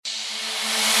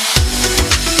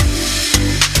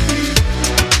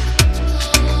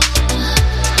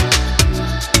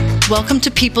Welcome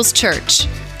to People's Church.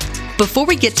 Before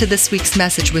we get to this week's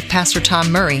message with Pastor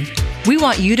Tom Murray, we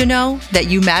want you to know that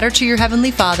you matter to your Heavenly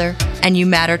Father and you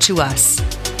matter to us.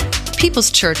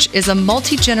 People's Church is a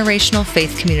multi-generational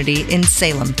faith community in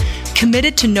Salem,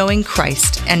 committed to knowing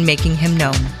Christ and making Him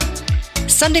known.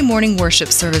 Sunday morning worship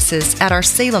services at our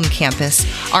Salem campus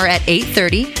are at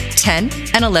 8:30, 10,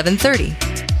 and 11:30.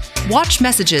 Watch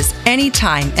messages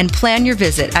anytime and plan your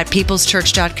visit at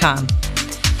peopleschurch.com.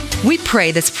 We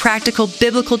pray this practical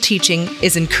biblical teaching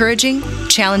is encouraging,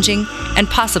 challenging, and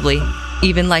possibly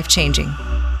even life-changing.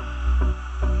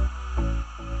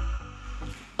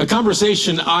 A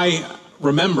conversation I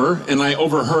remember and I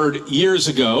overheard years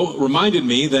ago reminded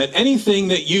me that anything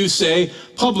that you say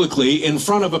publicly in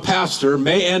front of a pastor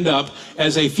may end up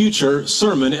as a future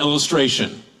sermon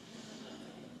illustration.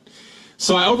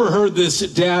 So I overheard this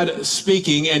dad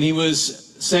speaking, and he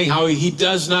was saying how he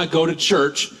does not go to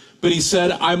church, but he said,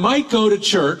 I might go to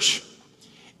church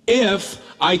if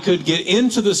I could get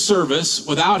into the service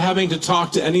without having to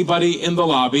talk to anybody in the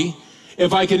lobby,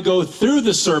 if I could go through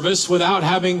the service without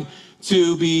having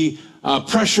to be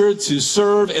pressured to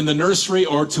serve in the nursery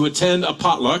or to attend a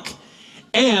potluck,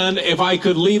 and if I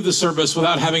could leave the service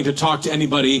without having to talk to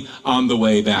anybody on the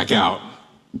way back out.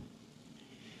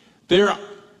 There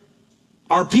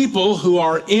are people who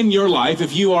are in your life,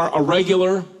 if you are a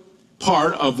regular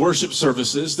part of worship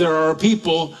services, there are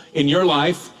people in your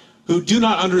life who do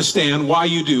not understand why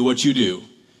you do what you do.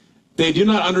 They do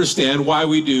not understand why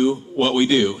we do what we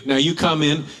do. Now, you come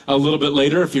in a little bit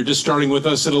later if you're just starting with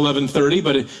us at 11:30,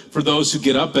 but for those who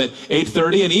get up at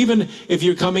 8:30, and even if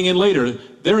you're coming in later,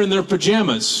 they're in their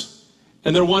pajamas,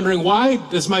 and they're wondering, why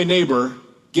does my neighbor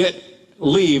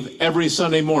leave every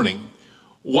Sunday morning?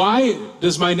 Why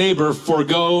does my neighbor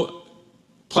forego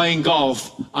playing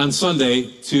golf on Sunday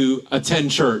to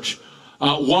attend church?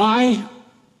 Why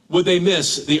would they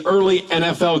miss the early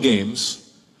NFL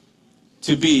games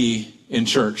to be in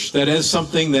church? That is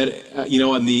something that,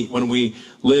 when we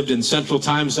lived in Central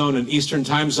Time Zone and Eastern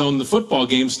Time Zone, the football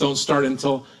games don't start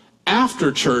until after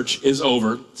church is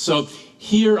over. So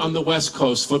here on the West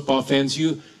Coast, football fans,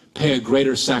 you pay a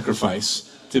greater sacrifice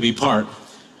to be part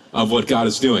of what God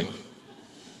is doing.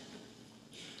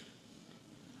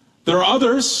 There are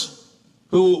others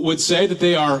who would say that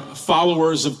they are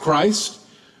followers of Christ,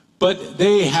 but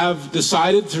they have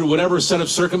decided through whatever set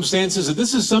of circumstances that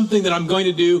this is something that I'm going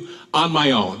to do on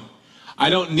my own.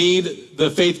 I don't need the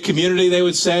faith community, they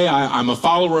would say. I'm a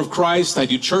follower of Christ. I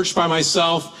do church by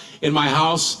myself in my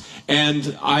house,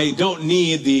 and I don't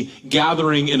need the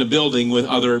gathering in a building with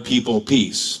other people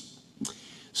piece.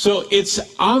 So it's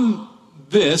on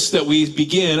this that we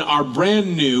begin our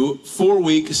brand new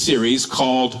 4-week series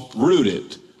called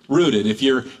Rooted. Rooted. If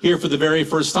you're here for the very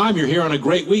first time, you're here on a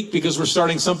great week because we're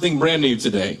starting something brand new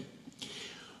today.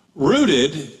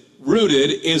 Rooted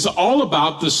is all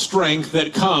about the strength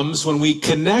that comes when we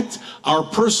connect our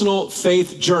personal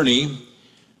faith journey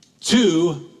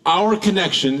to our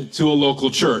connection to a local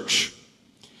church.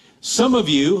 Some of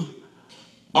you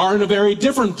are in a very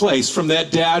different place from that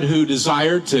dad who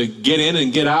desired to get in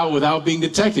and get out without being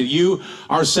detected. You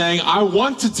are saying, I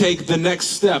want to take the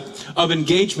next step of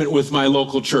engagement with my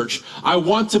local church. I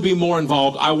want to be more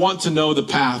involved. I want to know the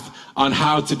path on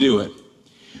how to do it.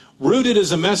 Rooted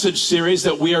is a message series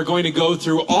that we are going to go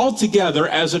through all together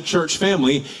as a church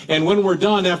family. And when we're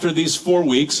done after these 4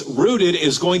 weeks, Rooted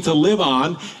is going to live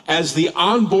on as the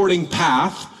onboarding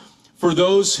path for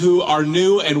those who are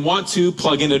new and want to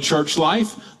plug into church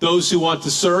life, those who want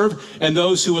to serve, and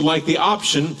those who would like the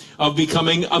option of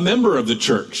becoming a member of the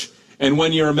church. And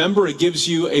when you're a member, it gives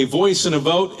you a voice and a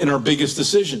vote in our biggest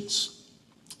decisions.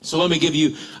 So let me give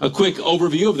you a quick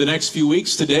overview of the next few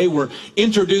weeks. Today, we're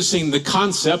introducing the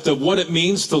concept of what it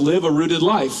means to live a rooted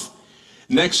life.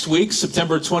 Next week,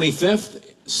 September 25th,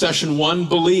 Session 1,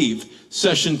 Believe.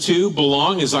 Session 2,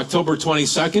 Belong, is October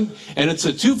 22nd, and it's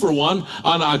a 2-for-1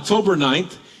 on October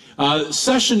 9th.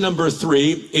 Session number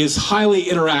 3 is highly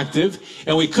interactive,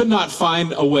 and we could not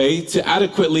find a way to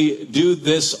adequately do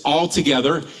this all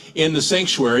together in the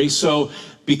sanctuary. So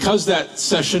because that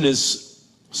session is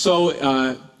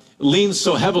leans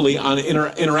so heavily on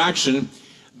interaction,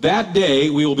 that day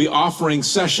we will be offering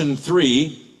Session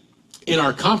 3 in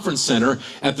our conference center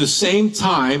at the same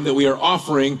time that we are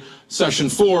offering Session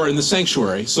 4 in the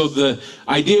sanctuary. So the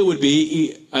idea would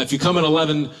be, if you come at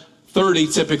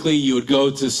 11:30, typically you would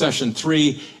go to Session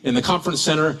 3 in the conference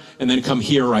center and then come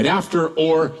here right after,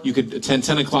 or you could attend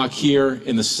 10 o'clock here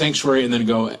in the sanctuary and then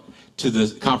go to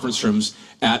the conference rooms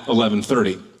at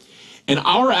 11:30. And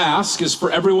our ask is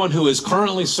for everyone who is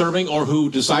currently serving or who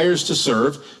desires to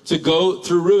serve to go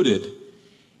through Rooted.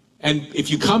 And if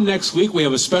you come next week, we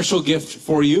have a special gift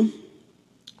for you.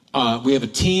 We have a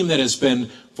team that has been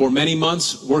for many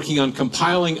months working on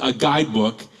compiling a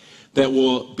guidebook that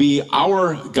will be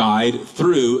our guide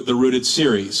through the Rooted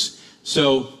series.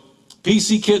 So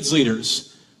PC Kids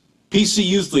leaders, PC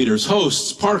youth leaders,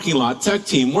 hosts, parking lot, tech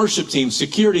team, worship team,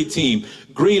 security team,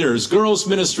 greeters, girls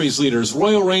ministries leaders,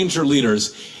 Royal Ranger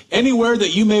leaders, anywhere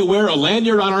that you may wear a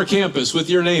lanyard on our campus with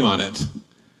your name on it.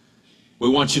 We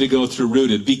want you to go through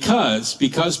Rooted because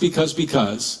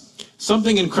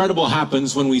something incredible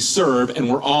happens when we serve and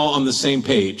we're all on the same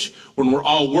page, when we're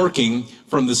all working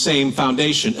from the same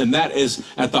foundation, and that is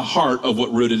at the heart of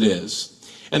what Rooted is.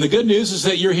 And the good news is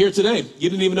that you're here today. You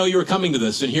didn't even know you were coming to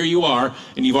this, and here you are,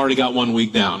 and you've already got 1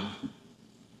 week down.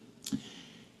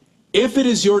 If it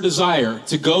is your desire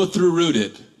to go through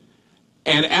Rooted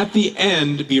and at the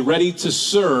end be ready to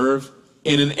serve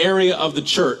in an area of the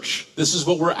church, this is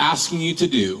what we're asking you to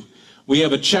do. We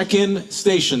have a check-in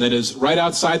station that is right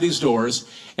outside these doors,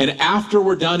 and after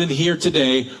we're done in here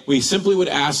today, we simply would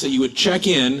ask that you would check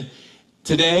in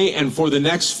today and for the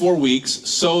next 4 weeks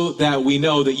so that we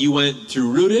know that you went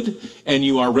through Rooted and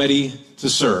you are ready to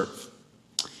serve.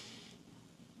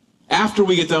 After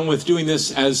we get done with doing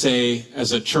this as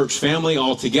a church family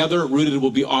all together, Rooted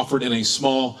will be offered in a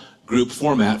small group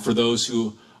format for those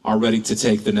who are ready to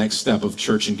take the next step of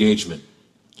church engagement.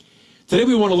 Today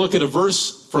we want to look at a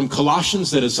verse from Colossians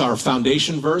that is our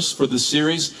foundation verse for this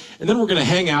series, and then we're going to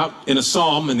hang out in a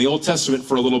psalm in the Old Testament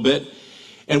for a little bit.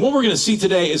 And what we're going to see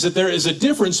today is that there is a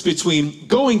difference between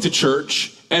going to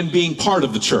church and being part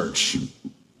of the church.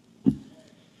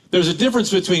 There's a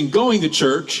difference between going to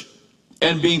church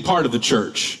and being part of the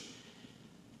church.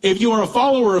 If you are a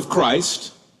follower of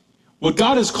Christ, what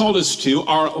God has called us to,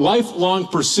 our lifelong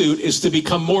pursuit, is to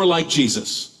become more like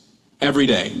Jesus every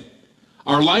day.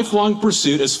 Our lifelong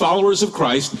pursuit as followers of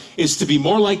Christ is to be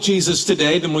more like Jesus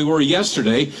today than we were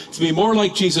yesterday, to be more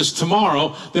like Jesus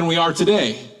tomorrow than we are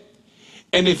today.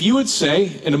 And if you would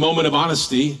say, in a moment of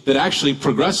honesty, that actually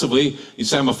progressively, you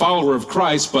say, I'm a follower of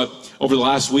Christ, but over the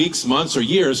last weeks, months, or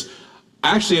years,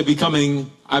 actually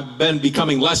I've been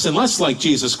becoming less and less like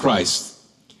Jesus Christ.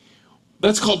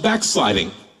 That's called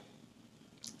backsliding.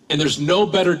 And there's no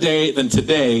better day than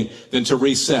today than to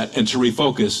reset and to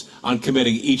refocus on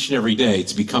committing each and every day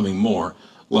to becoming more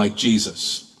like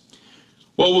Jesus.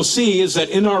 What we'll see is that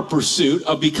in our pursuit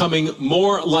of becoming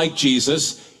more like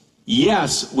Jesus,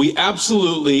 yes, we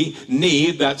absolutely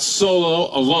need that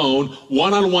solo, alone,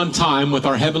 one-on-one time with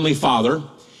our Heavenly Father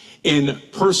in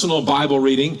personal Bible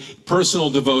reading, personal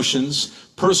devotions,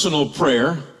 personal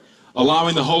prayer,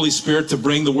 allowing the Holy Spirit to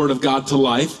bring the Word of God to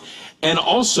life. And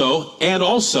also,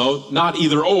 not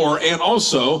either or, and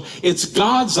also, it's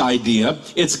God's idea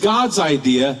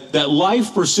that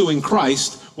life pursuing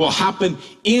Christ will happen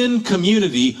in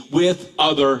community with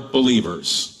other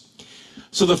believers.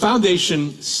 So the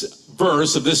foundation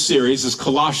verse of this series is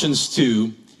Colossians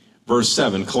 2, verse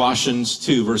 7. Colossians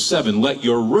 2, verse 7. Let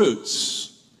your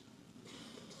roots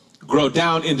grow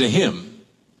down into Him,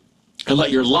 and let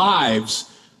your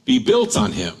lives be built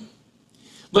on Him.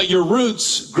 Let your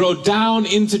roots grow down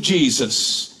into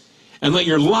Jesus, and let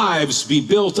your lives be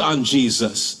built on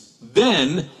Jesus.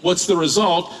 Then, what's the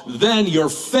result? Then your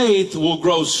faith will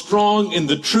grow strong in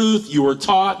the truth you were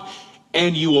taught,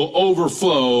 and you will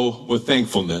overflow with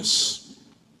thankfulness.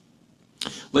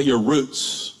 Let your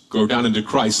roots grow down into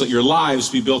Christ. Let your lives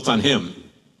be built on Him.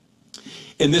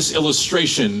 In this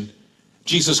illustration,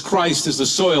 Jesus Christ is the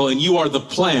soil, and you are the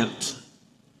plant.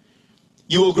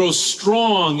 You will grow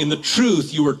strong in the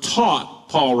truth you were taught,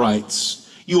 Paul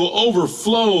writes. You will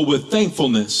overflow with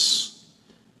thankfulness.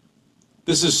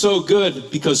 This is so good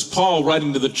because Paul,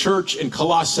 writing to the church in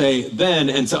Colossae then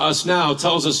and to us now,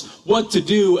 tells us what to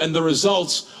do and the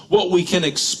results, what we can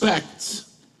expect.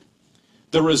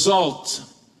 The result,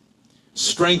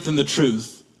 strength in the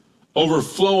truth,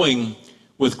 overflowing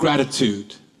with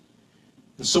gratitude.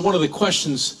 And so one of the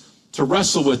questions to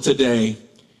wrestle with today,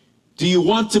 do you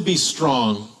want to be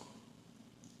strong?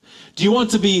 Do you want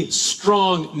to be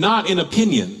strong not in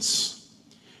opinions?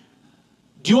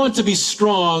 Do you want to be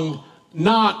strong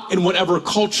not in whatever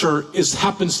culture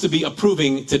happens to be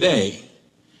approving today?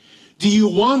 Do you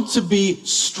want to be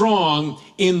strong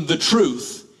in the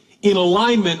truth, in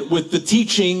alignment with the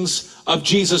teachings of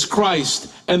Jesus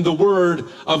Christ and the Word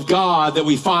of God that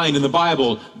we find in the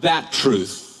Bible, that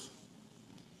truth?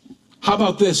 How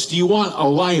about this? Do you want a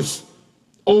life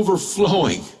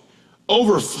overflowing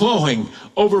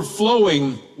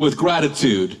with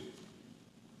gratitude?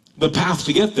 The path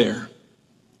to get there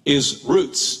is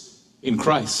roots in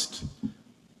Christ.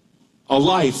 A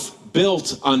life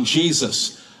built on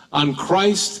Jesus, on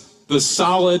Christ, the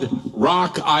solid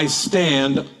rock I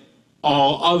stand,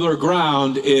 all other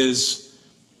ground is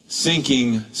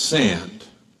sinking sand.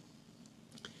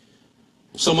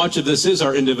 So much of this is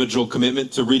our individual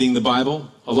commitment to reading the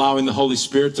Bible, allowing the Holy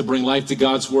Spirit to bring life to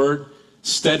God's Word,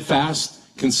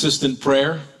 steadfast, consistent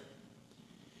prayer.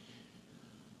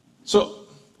 So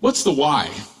what's the why?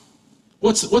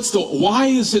 Why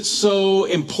is it so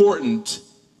important?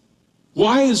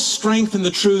 Why is strength in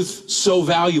the truth so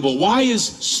valuable? Why is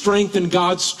strength in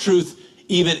God's truth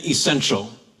even essential?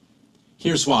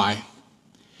 Here's why.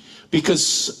 Because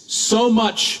so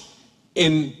much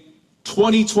in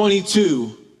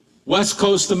 2022, West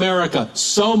Coast America,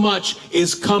 so much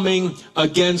is coming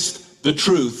against the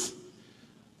truth.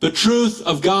 The truth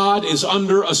of God is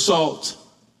under assault.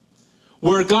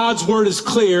 Where God's word is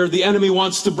clear, the enemy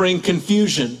wants to bring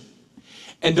confusion.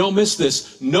 And don't miss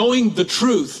this, knowing the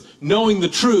truth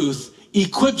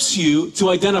equips you to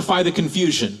identify the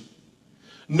confusion.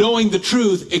 Knowing the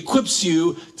truth equips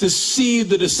you to see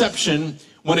the deception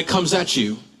when it comes at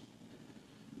you.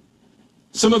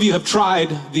 Some of you have tried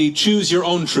the choose your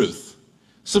own truth.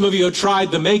 Some of you have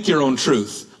tried the make your own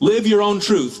truth, live your own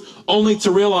truth, only to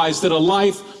realize that a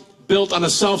life built on a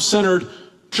self-centered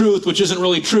truth, which isn't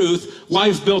really truth,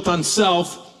 life built on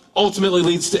self, ultimately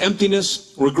leads to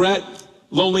emptiness, regret,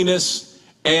 loneliness,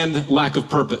 and lack of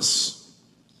purpose.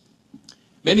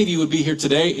 Many of you would be here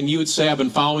today and you would say, I've been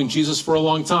following Jesus for a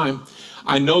long time.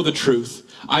 I know the truth.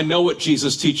 I know what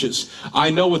Jesus teaches.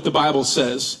 I know what the Bible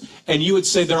says. And you would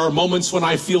say, there are moments when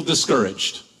I feel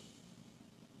discouraged.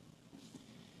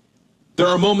 There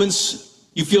are moments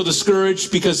you feel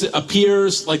discouraged because it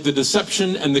appears like the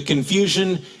deception and the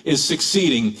confusion is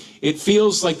succeeding. It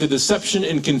feels like the deception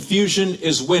and confusion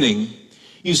is winning.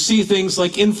 You see things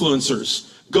like influencers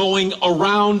going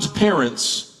around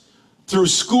parents through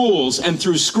schools and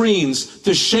through screens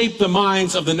to shape the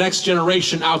minds of the next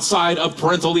generation outside of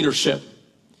parental leadership.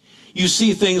 You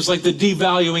see things like the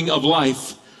devaluing of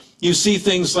life. You see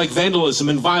things like vandalism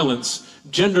and violence,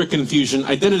 gender confusion,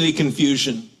 identity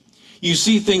confusion. You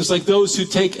see things like those who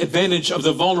take advantage of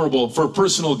the vulnerable for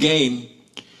personal gain.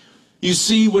 You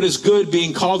see what is good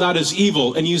being called out as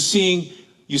evil, and you see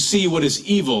what is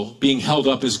evil being held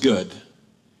up as good.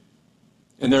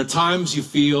 And there are times you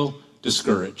feel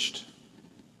discouraged.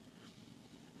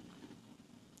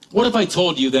 What if I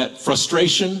told you that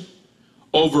frustration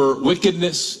over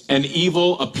wickedness and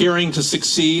evil appearing to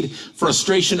succeed,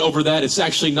 frustration over that, it's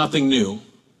actually nothing new.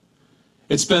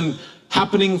 It's been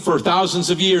happening for thousands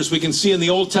of years. We can see in the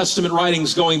Old Testament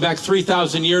writings going back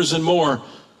 3,000 years and more,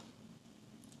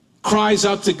 cries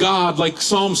out to God like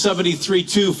Psalm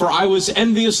 73:2, for I was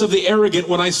envious of the arrogant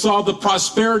when I saw the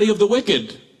prosperity of the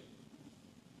wicked.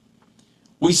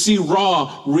 We see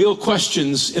raw, real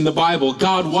questions in the Bible.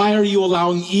 God, why are you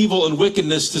allowing evil and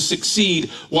wickedness to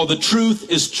succeed while the truth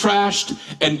is trashed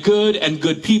and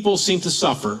good people seem to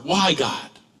suffer? Why, God?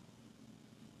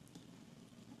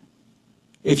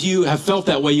 If you have felt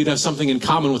that way, you'd have something in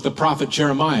common with the prophet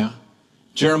Jeremiah.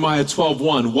 Jeremiah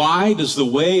 12:1. Why does the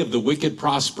way of the wicked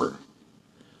prosper?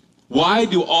 Why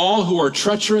do all who are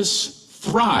treacherous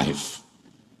thrive?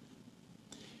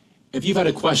 If you've had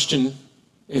a question,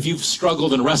 if you've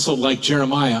struggled and wrestled like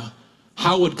Jeremiah,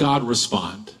 how would God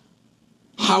respond?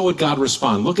 How would God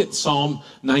respond? Look at Psalm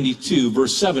 92,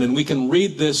 verse 7, and we can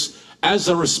read this as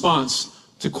a response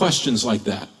to questions like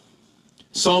that.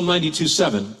 Psalm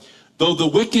 92:7. Though the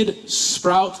wicked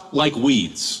sprout like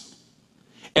weeds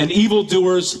and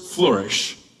evildoers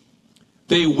flourish,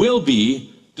 they will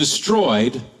be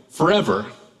destroyed forever.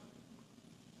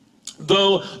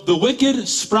 Though the wicked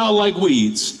sprout like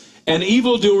weeds and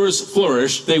evildoers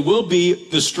flourish, they will be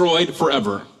destroyed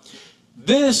forever.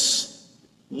 This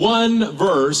one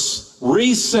verse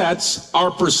resets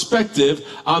our perspective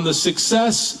on the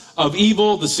success of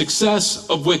evil, the success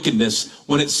of wickedness,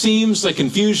 when it seems like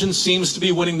confusion seems to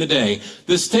be winning the day.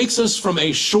 This takes us from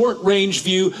a short-range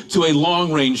view to a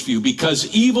long-range view,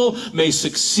 because evil may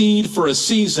succeed for a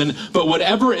season, but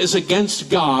whatever is against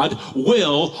God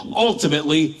will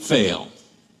ultimately fail.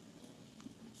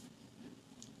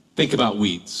 Think about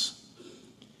weeds.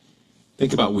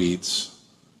 Think about weeds.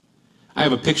 I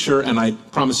have a picture, and I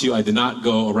promise you I did not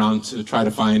go around to try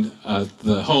to find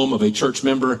the home of a church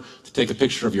member to take a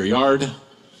picture of your yard.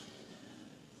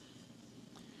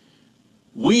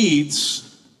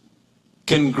 Weeds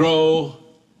can grow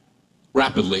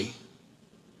rapidly.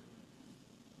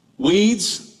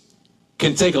 Weeds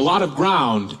can take a lot of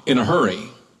ground in a hurry.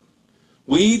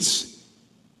 Weeds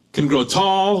can grow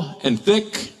tall and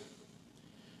thick,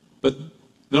 but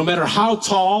no matter how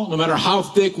tall, no matter how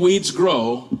thick weeds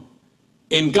grow,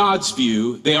 in God's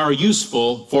view, they are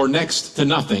useful for next to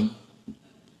nothing.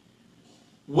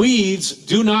 Weeds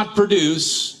do not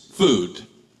produce food.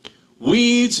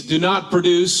 Weeds do not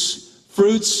produce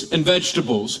fruits and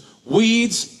vegetables.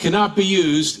 Weeds cannot be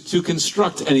used to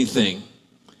construct anything.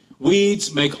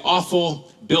 Weeds make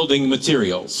awful building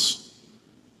materials.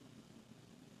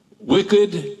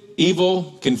 Wicked,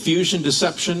 evil, confusion,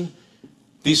 deception,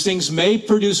 these things may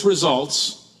produce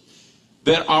results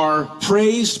that are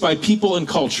praised by people and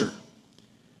culture.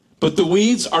 But the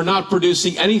weeds are not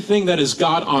producing anything that is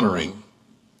God-honoring.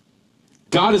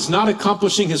 God is not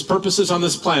accomplishing his purposes on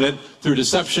this planet through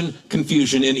deception,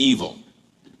 confusion, and evil.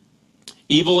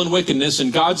 Evil and wickedness,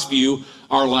 in God's view,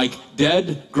 are like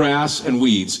dead grass and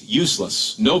weeds,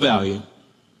 useless, no value.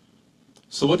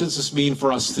 So what does this mean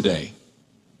for us today?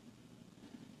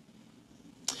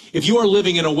 If you are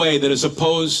living in a way that is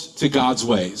opposed to God's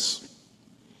ways,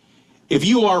 if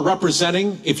you are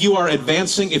representing, if you are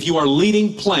advancing, if you are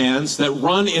leading plans that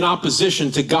run in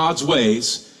opposition to God's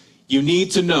ways, you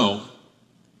need to know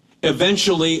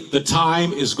eventually the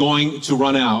time is going to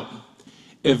run out.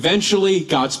 Eventually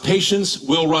God's patience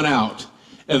will run out.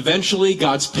 Eventually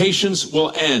God's patience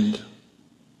will end.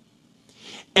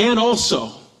 And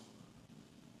also,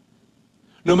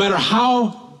 no matter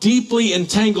how deeply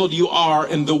entangled you are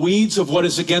in the weeds of what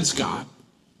is against God,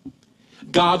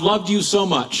 God loved you so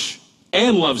much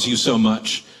and loves you so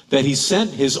much that he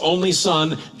sent his only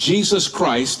son, Jesus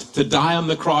Christ, to die on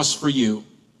the cross for you.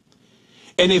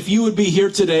 And if you would be here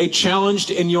today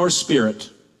challenged in your spirit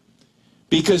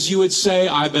because you would say,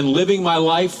 I've been living my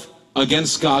life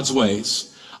against God's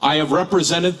ways. I have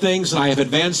represented things and I have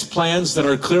advanced plans that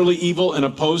are clearly evil and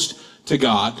opposed to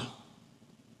God.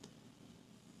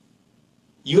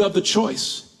 You have the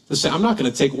choice to say, I'm not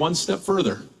going to take one step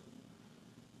further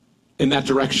in that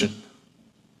direction.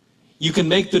 You can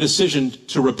make the decision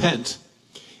to repent.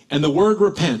 And the word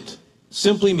repent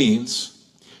simply means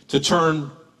to turn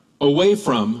away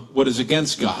from what is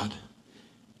against God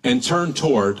and turn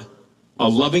toward a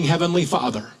loving Heavenly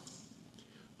Father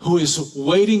who is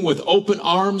waiting with open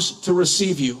arms to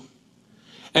receive you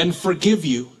and forgive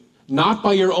you, not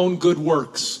by your own good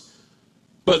works,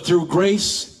 but through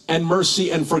grace and mercy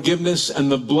and forgiveness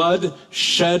and the blood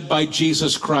shed by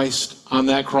Jesus Christ on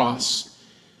that cross.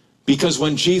 Because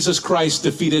when Jesus Christ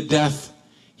defeated death,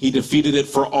 he defeated it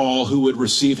for all who would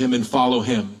receive him and follow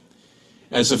him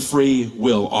as a free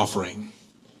will offering.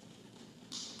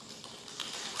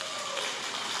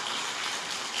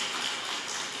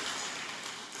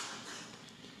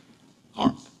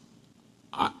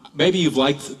 Maybe you've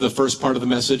liked the first part of the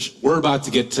message. We're about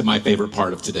to get to my favorite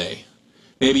part of today.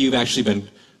 Maybe you've actually been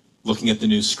looking at the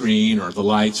new screen or the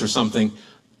lights or something.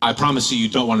 I promise you, you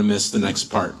don't want to miss the next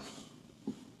part.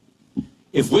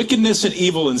 If wickedness and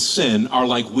evil and sin are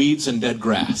like weeds and dead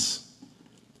grass,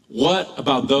 what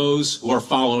about those who are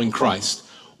following Christ?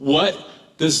 What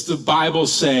does the Bible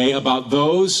say about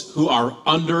those who are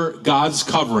under God's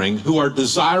covering, who are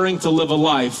desiring to live a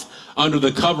life under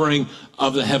the covering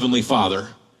of the Heavenly Father?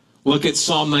 Look at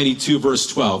Psalm 92, verse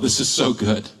 12. This is so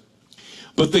good.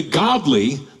 But the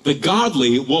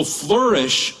godly will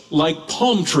flourish like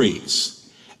palm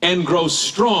trees and grow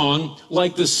strong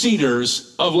like the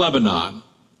cedars of Lebanon.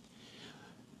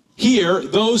 Here,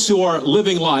 those who are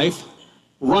living life,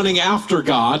 running after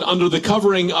God under the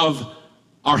covering of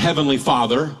our Heavenly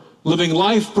Father, living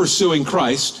life pursuing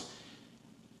Christ,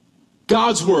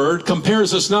 God's word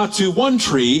compares us not to one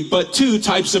tree, but two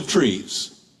types of trees.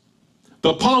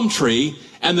 The palm tree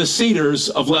and the cedars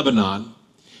of Lebanon.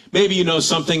 Maybe you know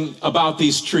something about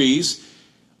these trees.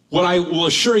 What I will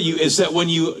assure you is that when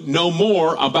you know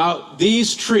more about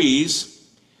these trees,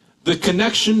 the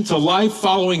connection to life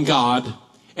following God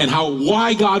and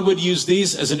why God would use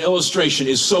these as an illustration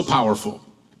is so powerful.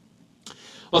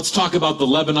 Let's talk about the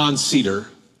Lebanon cedar.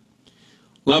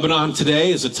 Lebanon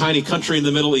today is a tiny country in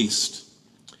the Middle East.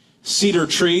 Cedar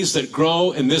trees that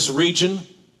grow in this region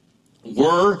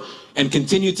were and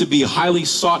continue to be highly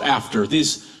sought after.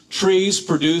 These trees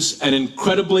produce an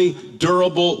incredibly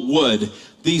durable wood.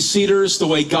 These cedars, the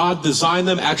way God designed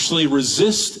them, actually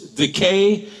resist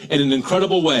decay in an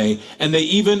incredible way, and they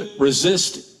even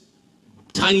resist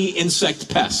tiny insect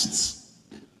pests.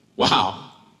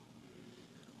 Wow.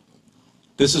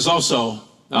 This is also,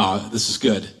 this is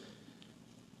good.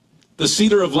 The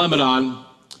cedar of Lebanon,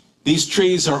 these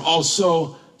trees are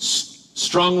also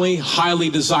strongly, highly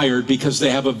desired because they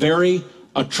have a very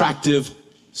attractive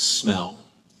smell.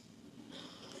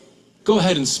 Go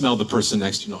ahead and smell the person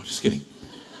next to you. No, just kidding.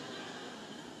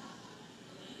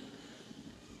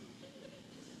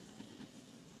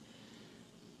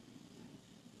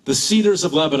 The cedars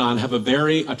of Lebanon have a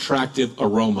very attractive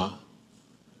aroma.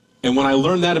 And when I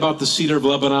learned that about the cedar of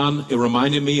Lebanon, it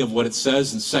reminded me of what it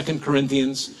says in 2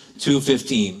 Corinthians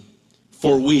 2:15.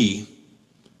 For we,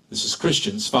 this is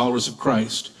Christians, followers of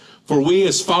Christ, for we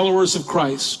as followers of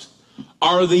Christ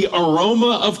are the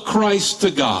aroma of Christ to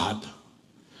God.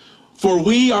 For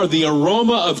we are the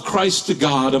aroma of Christ to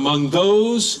God among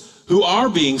those who are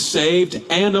being saved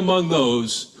and among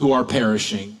those who are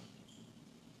perishing.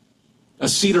 A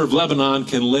cedar of Lebanon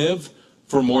can live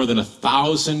for more than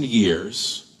 1,000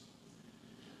 years.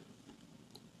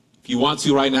 If you want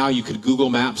to right now, you could Google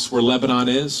Maps where Lebanon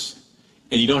is,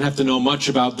 and you don't have to know much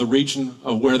about the region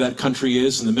of where that country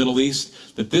is in the Middle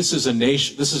East, that this is a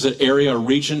nation, this is an area, a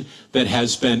region that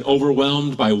has been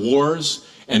overwhelmed by wars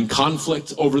and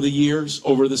conflict over the years,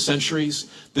 over the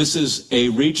centuries. This is a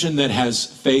region that has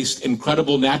faced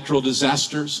incredible natural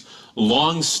disasters,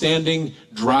 long-standing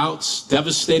droughts,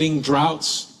 devastating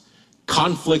droughts,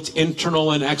 conflict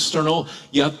internal and external,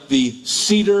 yet the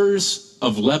cedars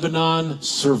of Lebanon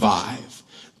survive.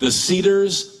 The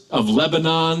cedars of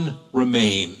Lebanon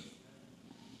remain.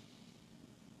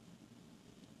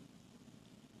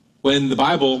 When the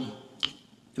Bible,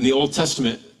 in the Old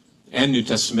Testament and New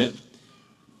Testament,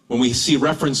 when we see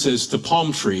references to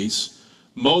palm trees,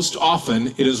 most often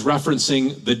it is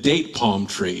referencing the date palm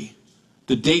tree.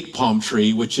 The date palm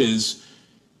tree, which is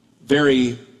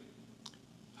very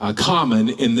common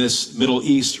in this Middle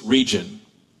East region.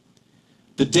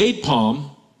 The date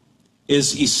palm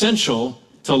is essential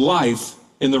to life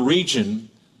in the region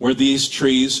where these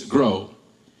trees grow.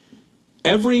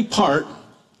 Every part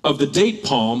of the date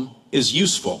palm is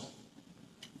useful.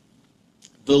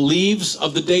 The leaves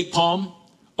of the date palm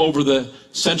over the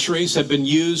centuries have been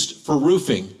used for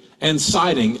roofing and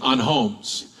siding on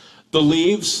homes. The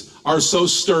leaves are so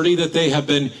sturdy that they have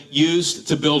been used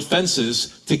to build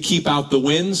fences to keep out the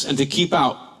winds and to keep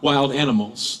out wild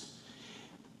animals.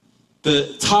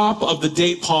 The top of the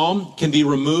date palm can be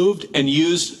removed and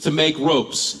used to make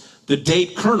ropes. The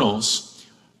date kernels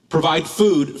provide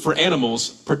food for animals,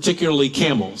 particularly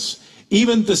camels.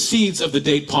 Even the seeds of the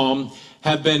date palm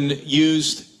have been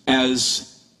used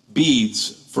as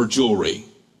beads for jewelry.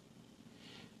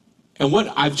 And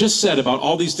what I've just said about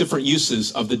all these different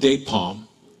uses of the date palm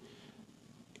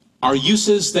are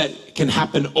uses that can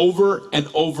happen over and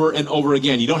over and over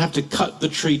again. You don't have to cut the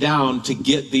tree down to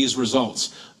get these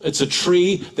results. It's a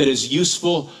tree that is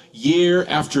useful year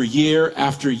after year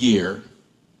after year.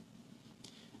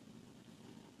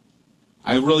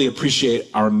 I really appreciate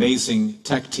our amazing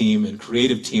tech team and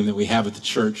creative team that we have at the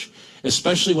church,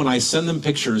 especially when I send them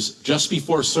pictures just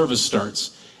before service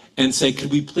starts and say,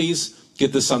 could we please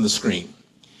get this on the screen?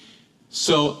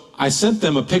 So I sent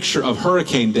them a picture of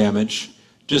hurricane damage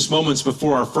just moments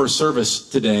before our first service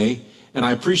today, and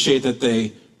I appreciate that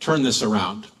they turned this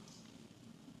around.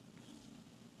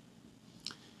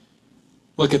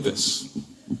 Look at this.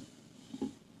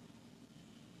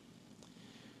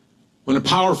 When a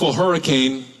powerful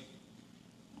hurricane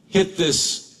hit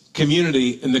this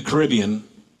community in the Caribbean,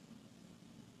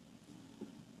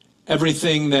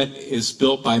 everything that is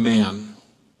built by man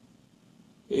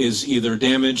is either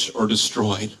damaged or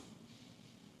destroyed.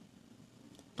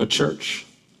 But church,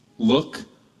 look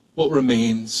what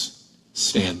remains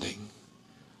standing.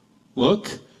 Look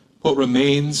what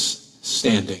remains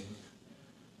standing.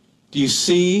 Do you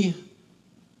see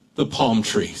the palm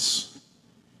trees?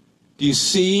 Do you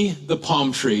see the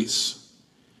palm trees?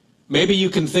 Maybe you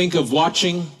can think of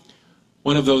watching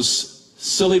one of those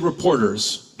silly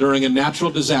reporters during a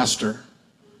natural disaster,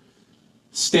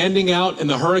 standing out in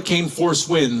the hurricane force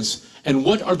winds, and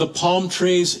what are the palm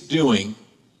trees doing?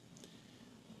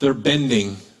 They're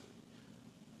bending.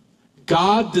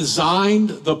 God designed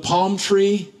the palm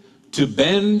tree to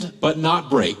bend but not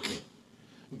break.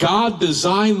 God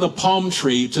designed the palm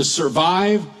tree to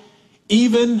survive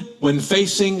even when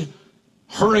facing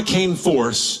hurricane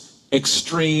force,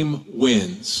 extreme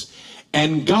winds.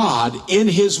 And God, in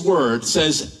his word,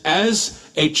 says,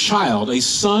 as a child, a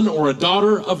son or a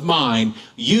daughter of mine,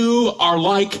 you are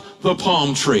like the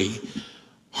palm tree.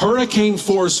 Hurricane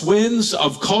force winds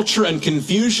of culture and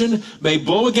confusion may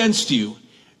blow against you.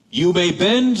 You may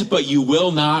bend, but you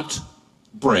will not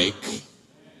break.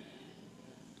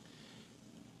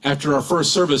 After our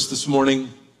first service this morning,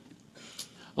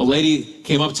 a lady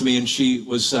came up to me and she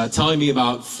was telling me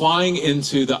about flying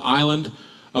into the island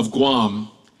of Guam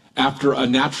after a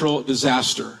natural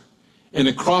disaster. And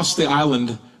across the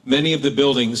island, many of the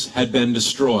buildings had been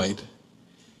destroyed.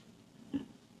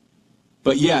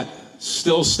 But yet,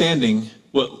 still standing,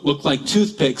 what looked like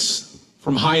toothpicks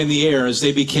from high in the air, as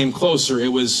they became closer, it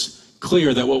was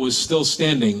clear that what was still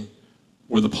standing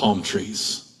were the palm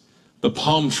trees. The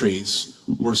palm trees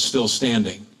were still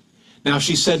standing. Now,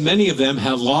 she said many of them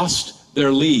had lost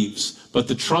their leaves, but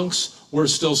the trunks were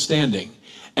still standing.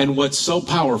 And what's so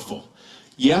powerful,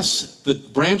 yes, the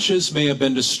branches may have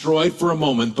been destroyed for a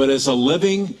moment, but as a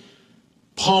living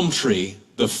palm tree,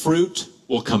 the fruit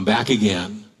will come back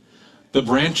again. The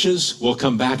branches will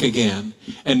come back again.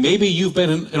 And maybe you've been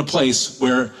in a place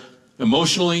where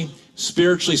emotionally,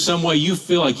 spiritually, some way you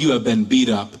feel like you have been beat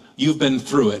up. You've been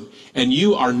through it. And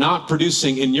you are not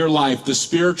producing in your life the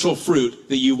spiritual fruit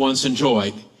that you once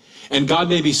enjoyed. And God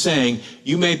may be saying,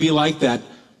 you may be like that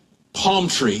palm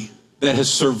tree that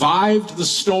has survived the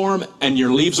storm and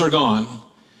your leaves are gone.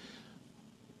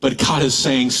 But God is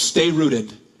saying, stay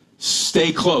rooted,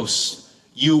 stay close.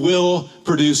 You will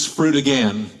produce fruit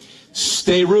again.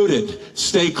 Stay rooted,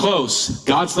 stay close.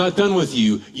 God's not done with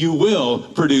you. You will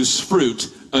produce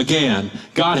fruit again.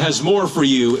 God has more for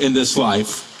you in this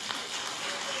life.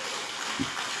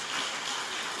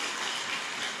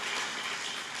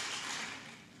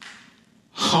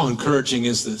 How encouraging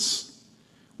is this?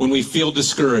 When we feel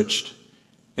discouraged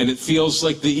and it feels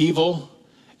like the evil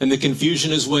and the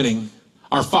confusion is winning,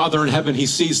 our Father in heaven, he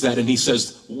sees that and he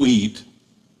says, weed.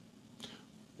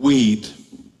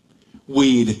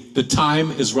 The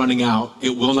time is running out.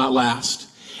 It will not last.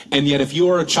 And yet if you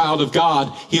are a child of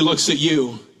God, he looks at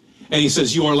you and he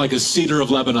says, you are like a cedar of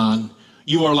Lebanon.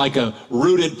 You are like a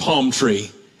rooted palm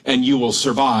tree and you will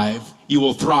survive. You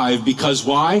will thrive because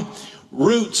why?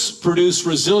 Roots produce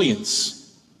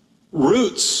resilience.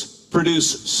 Roots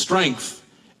produce strength.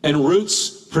 And roots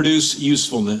produce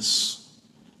usefulness.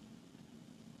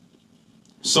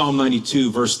 Psalm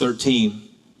 92, verse 13.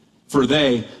 For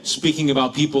they, speaking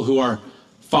about people who are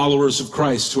followers of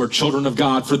Christ, who are children of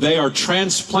God, for they are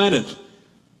transplanted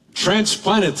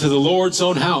to the Lord's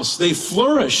own house. They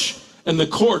flourish in the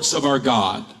courts of our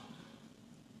God.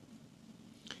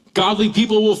 Godly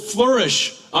people will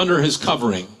flourish under his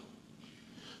covering.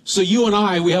 So you and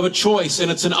I, we have a choice, and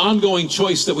it's an ongoing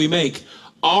choice that we make.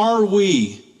 Are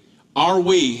we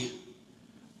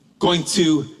going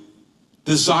to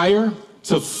desire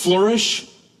to flourish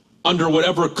under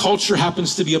whatever culture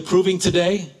happens to be approving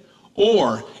today?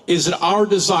 Or is it our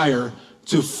desire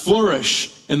to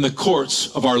flourish in the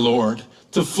courts of our Lord,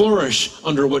 to flourish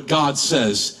under what God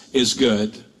says is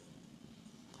good?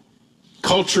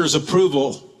 Culture's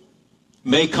approval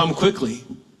may come quickly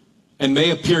and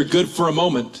may appear good for a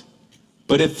moment,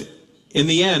 but if in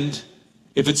the end,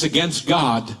 if it's against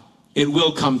God, it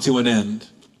will come to an end.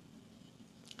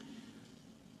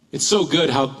 It's so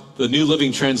good how the New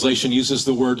Living Translation uses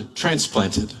the word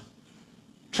transplanted.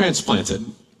 Transplanted.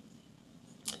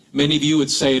 Many of you would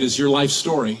say it is your life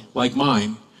story, like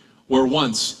mine, where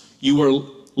once you were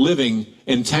living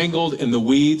entangled in the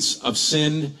weeds of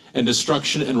sin and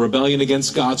destruction and rebellion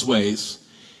against God's ways,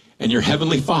 and your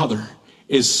Heavenly Father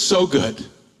is so good.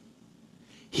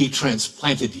 He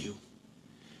transplanted you.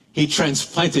 He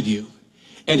transplanted you.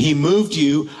 And he moved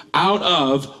you out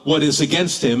of what is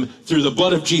against him through the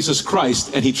blood of Jesus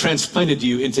Christ, and he transplanted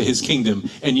you into his kingdom.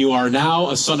 And you are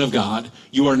now a son of God.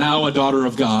 You are now a daughter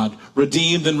of God,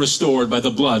 redeemed and restored by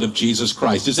the blood of Jesus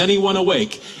Christ. Is anyone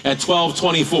awake at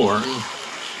 12:24?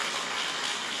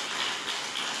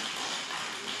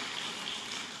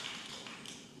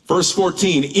 Verse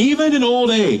 14, even in old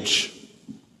age.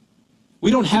 We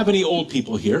don't have any old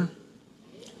people here,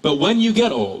 but when you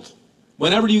get old,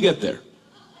 whenever you get there,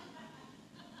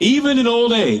 even in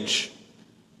old age,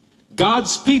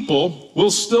 God's people will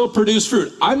still produce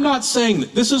fruit. I'm not saying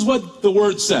that. This is what the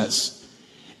word says.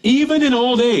 Even in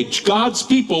old age, God's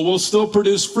people will still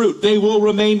produce fruit. They will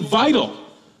remain vital.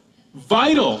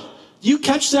 Vital. You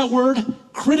catch that word?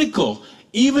 Critical.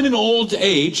 Even in old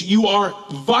age, you are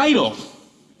vital.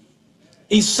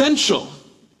 Essential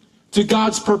to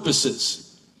God's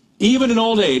purposes. Even in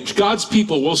old age, God's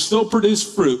people will still produce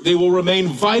fruit. They will remain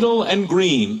vital and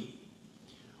green.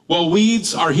 Well,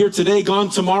 weeds are here today, gone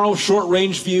tomorrow,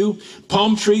 short-range view.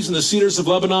 Palm trees and the cedars of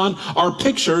Lebanon are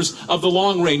pictures of the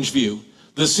long-range view.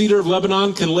 The cedar of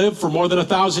Lebanon can live for more than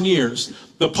 1,000 years.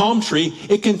 The palm tree,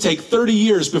 it can take 30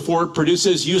 years before it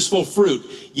produces useful fruit.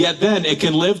 Yet then it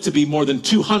can live to be more than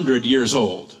 200 years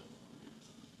old.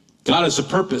 God has a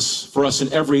purpose for us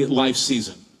in every life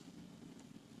season.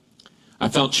 I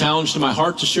felt challenged in my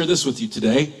heart to share this with you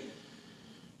today.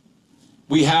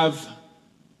 We have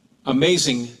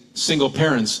amazing single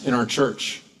parents in our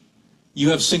church. You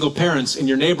have single parents in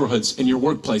your neighborhoods, in your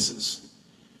workplaces.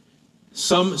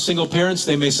 Some single parents,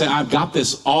 they may say, I've got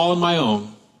this all on my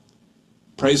own.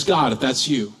 Praise God if that's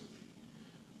you.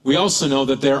 We also know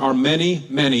that there are many,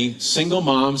 many single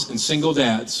moms and single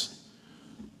dads,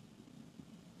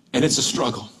 and it's a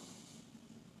struggle.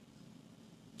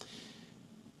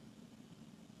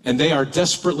 And they are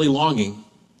desperately longing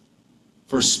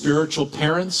for spiritual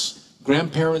parents,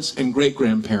 grandparents, and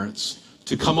great-grandparents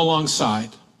to come alongside.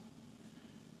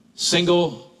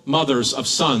 Single mothers of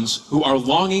sons who are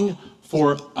longing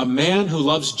for a man who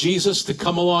loves Jesus to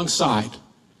come alongside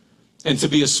and to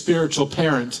be a spiritual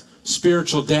parent,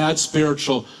 spiritual dad,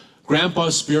 spiritual grandpa,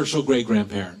 spiritual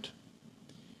great-grandparent.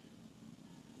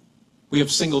 We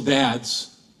have single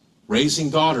dads raising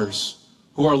daughters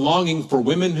who are longing for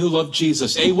women who love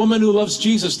Jesus, a woman who loves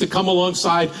Jesus to come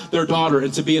alongside their daughter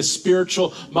and to be a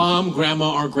spiritual mom,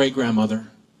 grandma, or great-grandmother.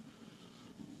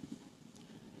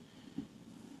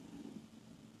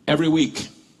 Every week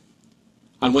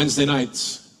on Wednesday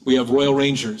nights, we have Royal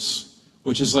Rangers,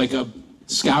 which is like a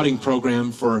scouting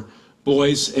program for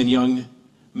boys and young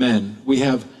men. We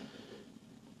have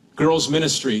girls'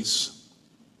 ministries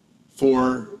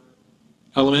for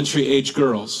elementary age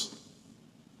girls.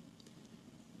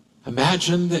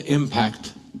 Imagine the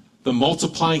impact, the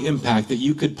multiplying impact that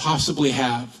you could possibly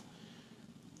have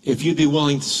if you'd be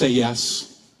willing to say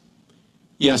yes.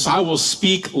 Yes, I will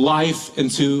speak life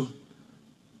into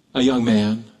a young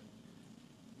man.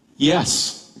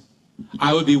 Yes,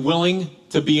 I would be willing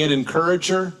to be an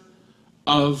encourager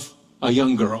of a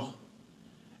young girl.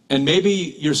 And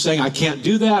maybe you're saying, I can't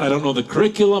do that. I don't know the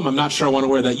curriculum. I'm not sure I want to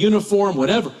wear that uniform,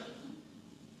 whatever.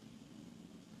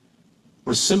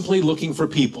 We're simply looking for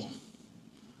people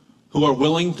who are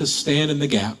willing to stand in the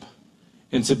gap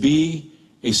and to be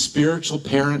a spiritual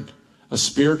parent, a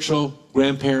spiritual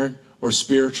grandparent, or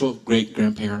spiritual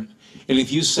great-grandparent. And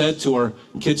if you said to our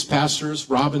kids pastors,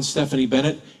 Rob and Stephanie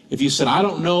Bennett, if you said, I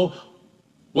don't know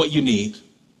what you need,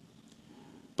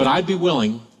 but I'd be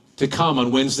willing to come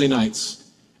on Wednesday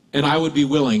nights, and I would be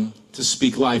willing to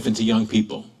speak life into young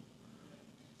people,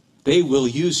 they will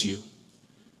use you.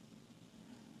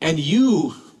 And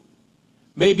you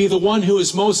may be the one who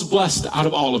is most blessed out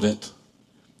of all of it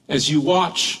as you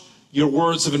watch your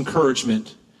words of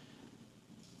encouragement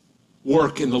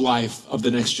work in the life of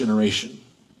the next generation.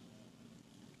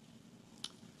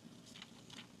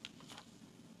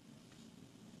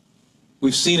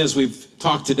 We've seen as we've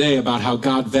talked today about how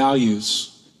God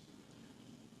values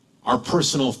our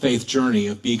personal faith journey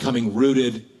of becoming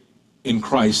rooted in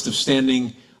Christ, of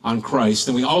standing on Christ.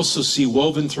 And we also see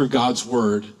woven through God's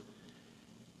word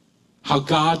how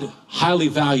God highly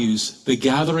values the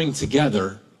gathering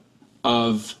together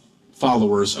of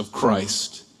followers of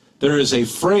Christ. There is a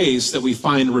phrase that we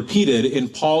find repeated in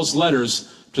Paul's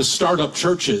letters to startup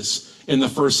churches in the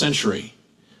first century.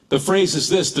 The phrase is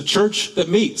this: the church that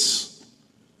meets.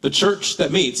 The church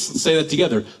that meets. Let's say that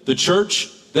together. The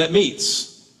church that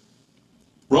meets.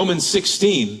 Romans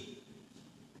 16,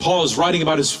 Paul is writing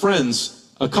about his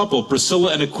friends, a couple,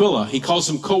 Priscilla and Aquila. He calls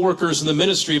them co-workers in the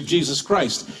ministry of Jesus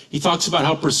Christ. He talks about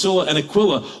how Priscilla and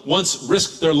Aquila once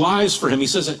risked their lives for him. He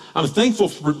says, I'm thankful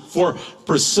for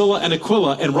Priscilla and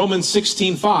Aquila in Romans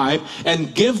 16:5,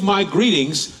 and give my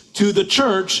greetings to the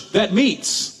church that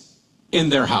meets in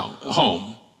their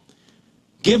home.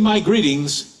 Give my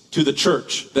greetings to the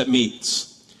church that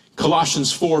meets.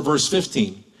 Colossians 4, verse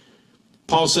 15.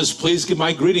 Paul says, please give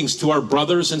my greetings to our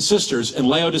brothers and sisters in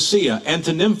Laodicea and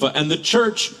to Nympha and the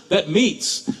church that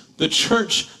meets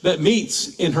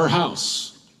in her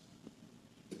house.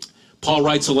 Paul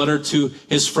writes a letter to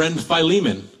his friend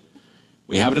Philemon.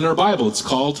 We have it in our Bible. It's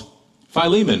called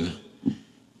Philemon.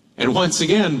 And once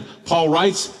again, Paul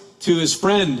writes to his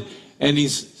friend and he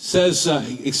says,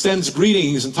 extends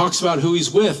greetings and talks about who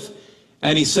he's with.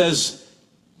 And he says,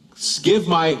 give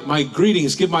my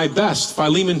greetings, give my best,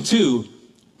 Philemon too,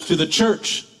 to the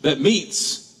church that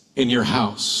meets in your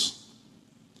house.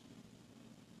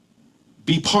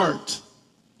 Be part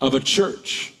of a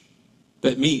church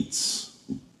that meets.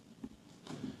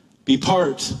 Be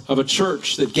part of a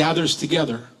church that gathers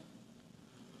together.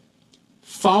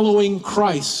 Following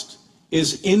Christ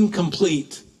is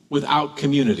incomplete without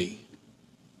community.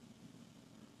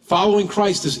 Following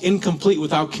Christ is incomplete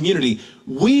without community.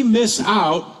 We miss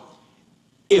out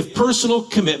if personal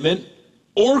commitment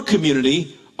or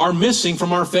community are missing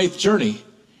from our faith journey.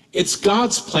 It's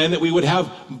God's plan that we would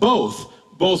have both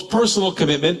personal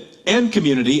commitment and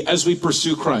community as we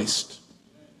pursue Christ.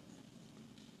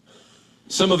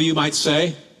 Some of you might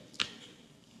say,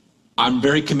 I'm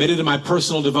very committed to my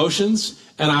personal devotions,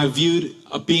 and I viewed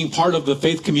being part of the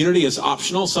faith community as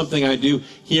optional, something I do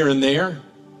here and there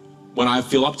when I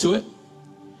feel up to it.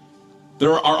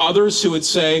 There are others who would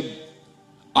say,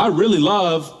 I really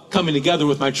love coming together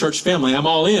with my church family. I'm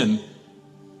all in.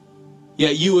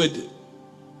 Yet you would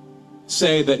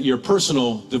say that your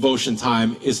personal devotion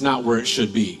time is not where it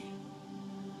should be.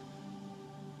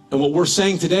 And what we're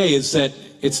saying today is that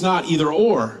it's not either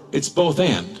or, it's both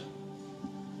and.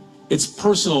 It's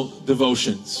personal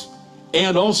devotions,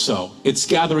 and also it's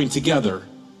gathering together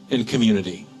in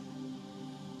community.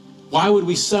 Why would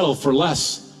we settle for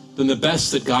less than the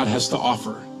best that God has to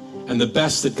offer and the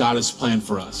best that God has planned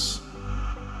for us?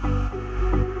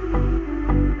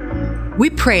 We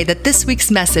pray that this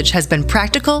week's message has been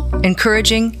practical,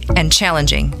 encouraging, and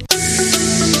challenging.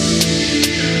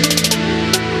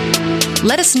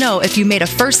 Let us know if you made a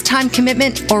first-time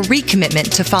commitment or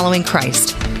recommitment to following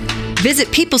Christ. Visit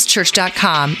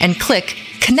peopleschurch.com and click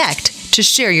Connect to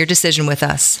share your decision with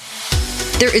us.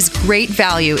 There is great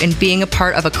value in being a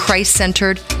part of a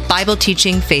Christ-centered,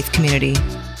 Bible-teaching faith community.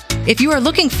 If you are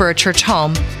looking for a church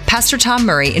home, Pastor Tom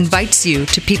Murray invites you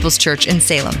to People's Church in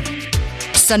Salem.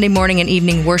 Sunday morning and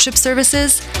evening worship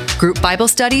services, group Bible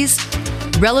studies,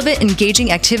 relevant,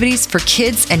 engaging activities for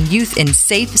kids and youth in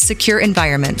safe, secure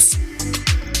environments.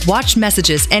 Watch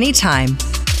messages anytime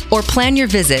or plan your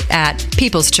visit at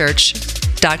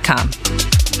peopleschurch.com.